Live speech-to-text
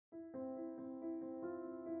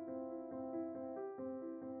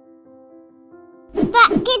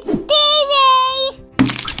back, it's Stevie!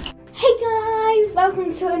 Hey guys,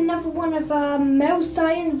 welcome to another one of our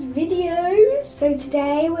MEL-Science videos. So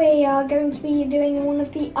today we are going to be doing one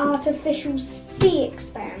of the artificial sea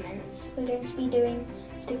experiments. We're going to be doing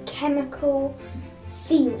the chemical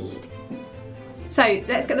seaweed. So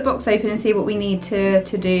let's get the box open and see what we need to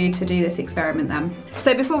do this experiment then.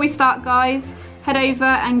 So before we start guys, head over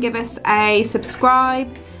and give us a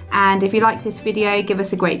subscribe, and if you like this video, give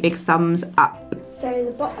us a great big thumbs up. So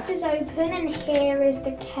the box is open and here is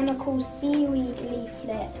the chemical seaweed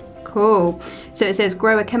leaflet. Cool. So it says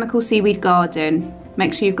grow a chemical seaweed garden.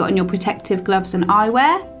 Make sure you've got on your protective gloves and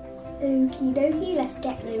eyewear. Okie dokie, let's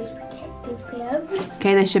get those protective gloves.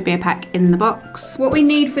 Okay, there should be a pack in the box. What we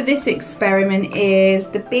need for this experiment is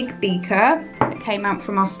the big beaker that came out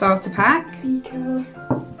from our starter pack. Beaker.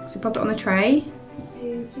 So pop it on the tray.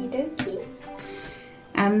 Okie dokie.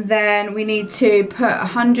 And then we need to put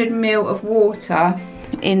 100 ml of water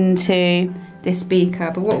into this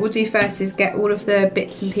beaker. But what we'll do first is get all of the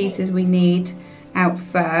bits and pieces we need out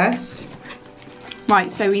first.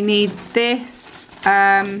 Right, so we need this,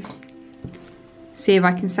 see if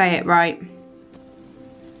I can say it right.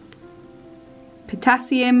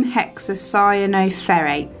 Potassium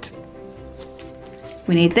hexacyanoferrate.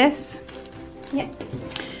 We need this. Yep.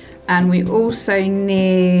 And we also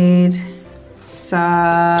need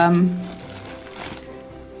some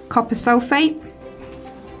copper sulfate,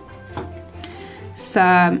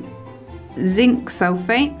 some zinc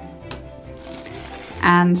sulfate,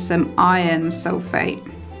 and some iron sulfate.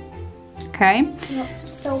 Okay? Lots of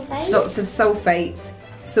sulfates. Lots of sulfates.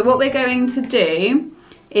 So what we're going to do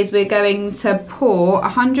is we're going to pour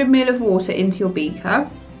 100 ml of water into your beaker.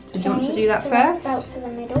 So do you want to do that first? About to the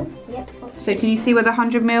middle. Yep. So can you see where the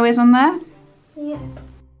 100 ml is on there? Yep.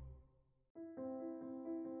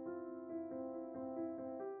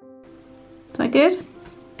 Is that good?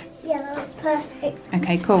 Yeah, that looks perfect.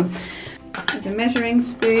 Okay, cool. There's a measuring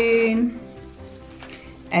spoon,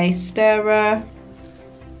 a stirrer,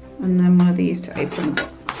 and then one of these to open the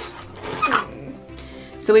box.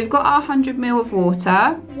 So we've got our 100 ml of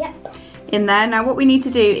water. Yep. In there. Now what we need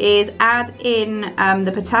to do is add in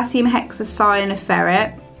the potassium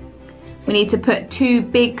hexacyanoferrate. We need to put 2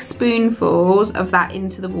 big spoonfuls of that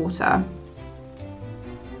into the water.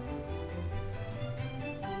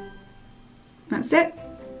 That's it.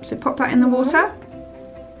 So pop that in the water.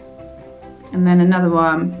 And then another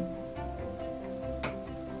one.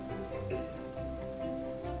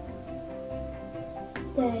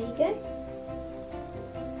 There you go.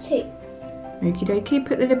 2. Okie dokie,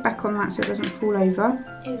 put the lid back on that so it doesn't fall over.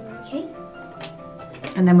 Okay.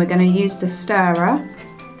 And then we're going to use the stirrer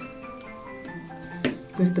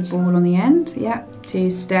with the ball on the end, yep, to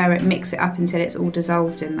stir it, mix it up until it's all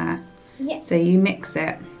dissolved in there. Yep. So you mix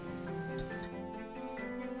it.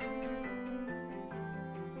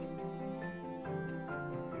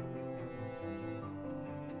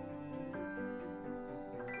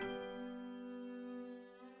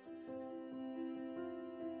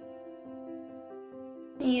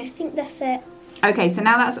 Yeah, I think that's it. Okay, so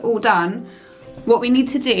now that's all done, what we need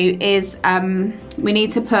to do is we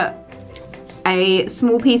need to put a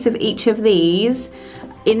small piece of each of these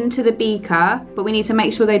into the beaker, but we need to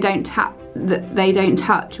make sure they don't touch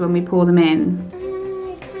when we pour them in.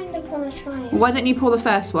 I kind of want to try it. Why don't you pour the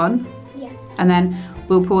first one? Yeah. And then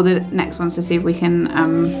we'll pour the next ones to see if we can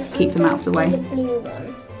keep them out of the way. The blue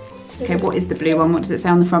one. Okay, what is the blue one? What does it say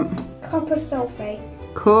on the front? Copper sulfate.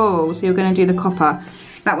 Cool, so you're going to do the copper.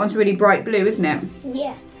 That one's really bright blue, isn't it?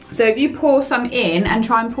 Yeah. So if you pour some in and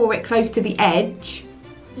try and pour it close to the edge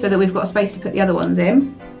so that we've got space to put the other ones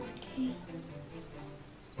in. Okay.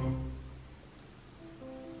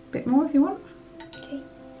 Bit more if you want. Okay.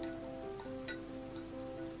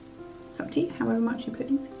 It's up to you, however much you put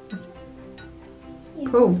in. That's it. Yeah,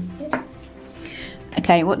 Cool. that's good.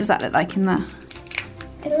 Okay, what does that look like in there?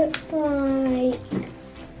 It looks like...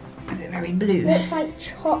 Is it very blue? Looks like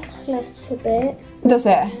chocolate a bit. Does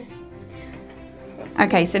it?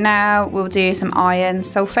 Okay, so now we'll do some iron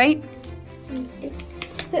sulfate.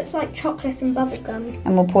 Looks like chocolate and bubble gum.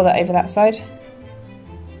 And we'll pour that over that side.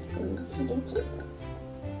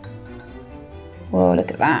 Whoa,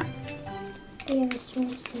 look at that. Yeah, it's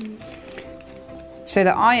awesome. So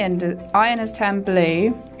the iron has turned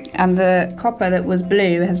blue and the copper that was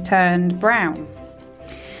blue has turned brown.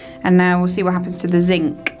 And now we'll see what happens to the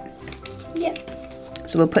zinc. Yep.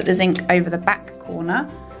 So we'll put the zinc over the back corner,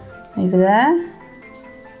 over there.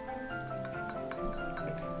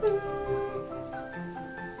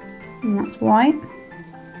 And that's white.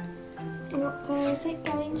 What colour is it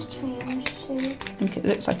going to change to? I think it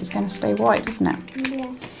looks like it's going to stay white, doesn't it?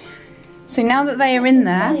 Yeah. So now that they are in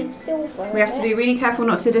there, Silver, we have to be really careful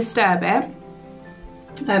not to disturb it.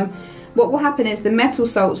 What will happen is the metal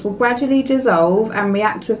salts will gradually dissolve and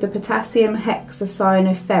react with the potassium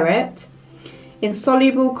hexacyanoferrate.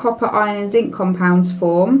 Insoluble copper, iron and zinc compounds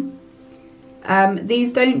form.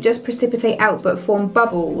 These don't just precipitate out but form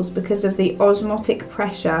bubbles because of the osmotic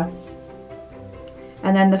pressure.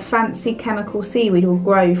 And then the fancy chemical seaweed will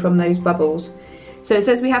grow from those bubbles. So it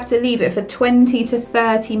says we have to leave it for 20 to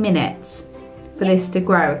 30 minutes for this to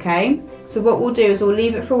grow, okay? So what we'll do is we'll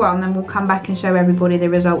leave it for a while and then we'll come back and show everybody the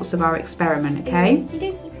results of our experiment, okay?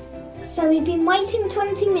 So we've been waiting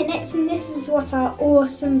 20 minutes and this is what our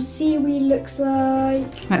awesome seaweed looks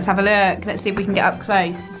like. Let's have a look. Let's see if we can get up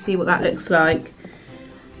close and see what that looks like.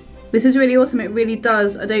 This is really awesome. It really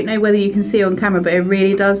does, I don't know whether you can see on camera, but it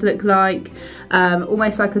really does look like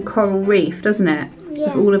almost like a coral reef, doesn't it?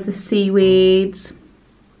 Yeah. With all of the seaweeds.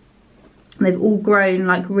 They've all grown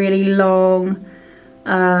like really long,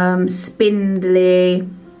 spindly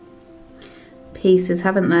pieces,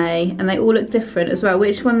 haven't they? And they all look different as well.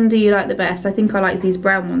 Which one do you like the best? I think I like these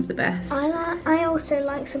brown ones the best. I also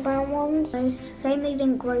like the brown ones. So they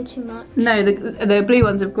didn't grow too much. No, the blue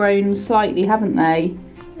ones have grown slightly, haven't they?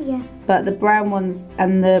 Yeah. But the brown ones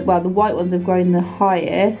and the white ones have grown the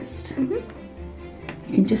highest.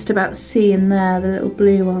 You can just about see in there the little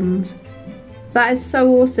blue ones. That is so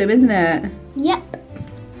awesome, isn't it? Yep.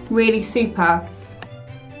 Really super.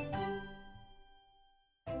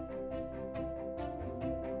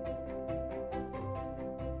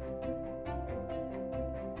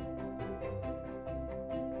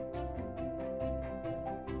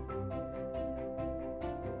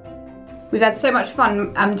 We've had so much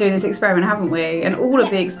fun doing this experiment, haven't we? And all of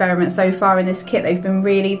the experiments so far in this kit, they've been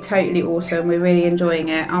really totally awesome. We're really enjoying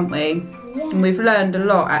it, aren't we? Yeah. And we've learned a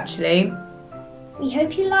lot, actually. We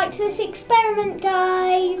hope you liked this experiment,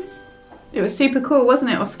 guys. It was super cool,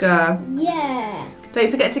 wasn't it, Oscar? Yeah. Don't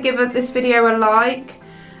forget to give this video a like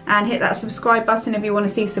and hit that subscribe button if you want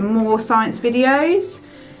to see some more science videos.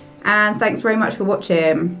 And thanks very much for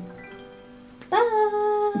watching.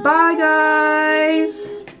 Bye. Bye, guys.